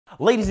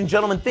Ladies and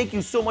gentlemen, thank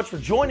you so much for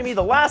joining me.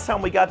 The last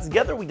time we got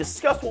together, we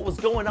discussed what was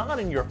going on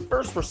in your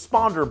first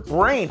responder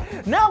brain.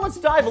 Now let's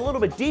dive a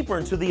little bit deeper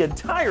into the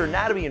entire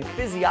anatomy and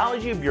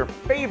physiology of your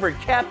favorite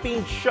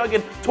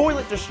caffeine-chugging,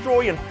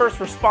 toilet-destroying first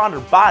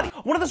responder body.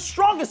 One of the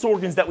strongest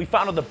organs that we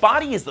found in the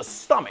body is the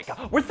stomach.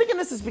 We're thinking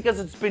this is because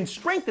it's been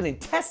strengthened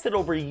and tested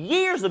over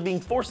years of being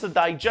forced to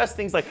digest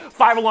things like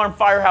 5-alarm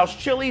firehouse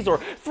chilies or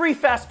 3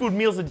 fast food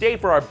meals a day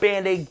for our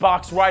Band-Aid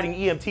box riding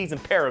EMTs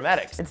and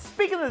paramedics. And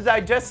speaking of the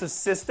digestive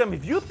system,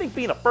 if you think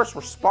being a first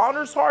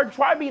responder is hard,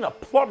 try being a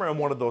plumber in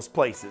one of those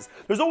places.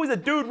 There's always a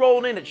dude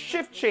rolling in at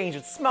shift change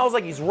that smells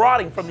like he's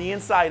rotting from the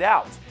inside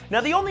out.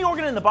 Now, the only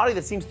organ in the body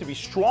that seems to be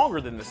stronger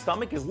than the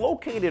stomach is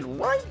located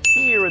right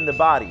here in the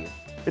body.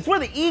 It's where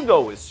the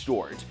ego is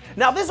stored.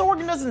 Now, this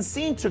organ doesn't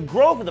seem to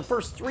grow for the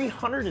first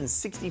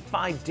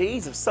 365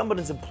 days of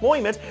somebody's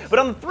employment, but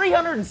on the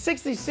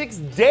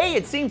 366th day,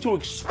 it seemed to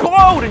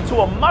explode into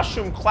a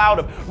mushroom cloud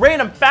of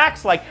random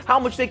facts like how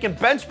much they can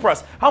bench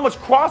press, how much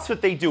CrossFit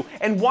they do,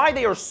 and why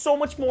they are so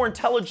much more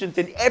intelligent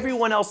than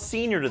everyone else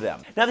senior to them.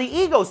 Now, the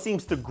ego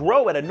seems to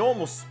grow at a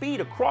normal speed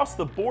across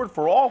the board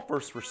for all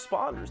first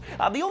responders.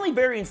 The only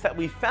variance that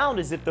we found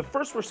is if the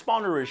first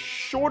responder is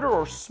shorter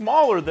or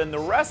smaller than the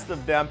rest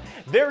of them,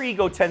 their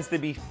ego tends to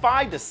be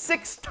 5 to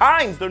 6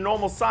 times their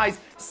normal size,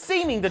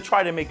 seeming to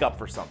try to make up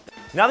for something.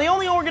 Now, the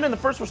only organ in the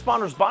first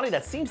responder's body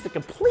that seems to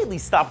completely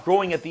stop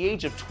growing at the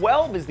age of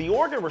 12 is the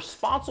organ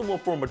responsible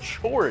for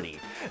maturity.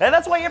 And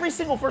that's why every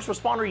single first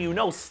responder you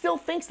know still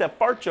thinks that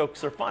fart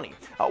jokes are funny.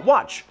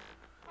 Watch.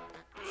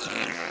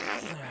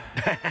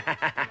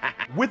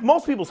 With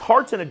most people's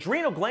hearts and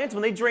adrenal glands,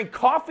 when they drink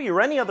coffee or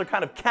any other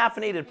kind of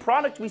caffeinated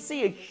product, we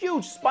see a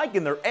huge spike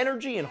in their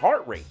energy and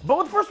heart rate. But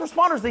with first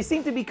responders, they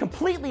seem to be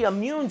completely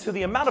immune to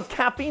the amount of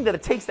caffeine that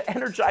it takes to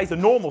energize a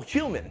normal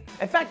human.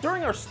 In fact,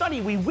 during our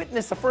study, we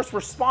witnessed a first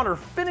responder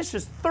finish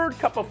his 3rd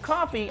cup of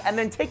coffee and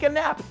then take a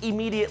nap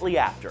immediately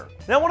after.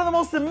 Now, one of the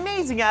most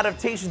amazing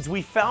adaptations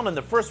we found in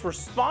the first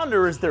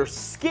responder is their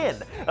skin.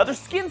 Their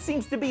skin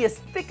seems to be as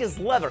thick as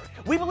leather.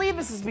 We believe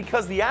this is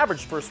because the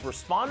average first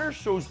responder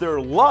shows their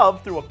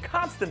love through a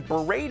constant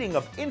berating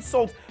of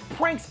insults,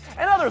 pranks,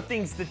 and other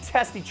things to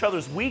test each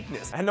other's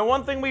weakness. And the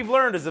one thing we've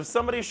learned is if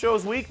somebody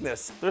shows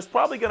weakness, there's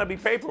probably going to be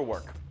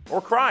paperwork.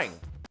 Or crying.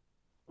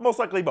 Most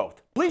likely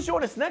both. Please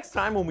join us next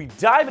time when we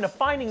dive into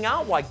finding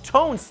out why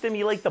tones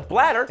stimulate the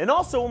bladder, and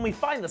also when we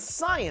find the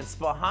science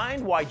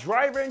behind why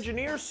driver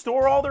engineers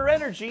store all their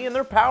energy in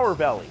their power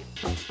belly.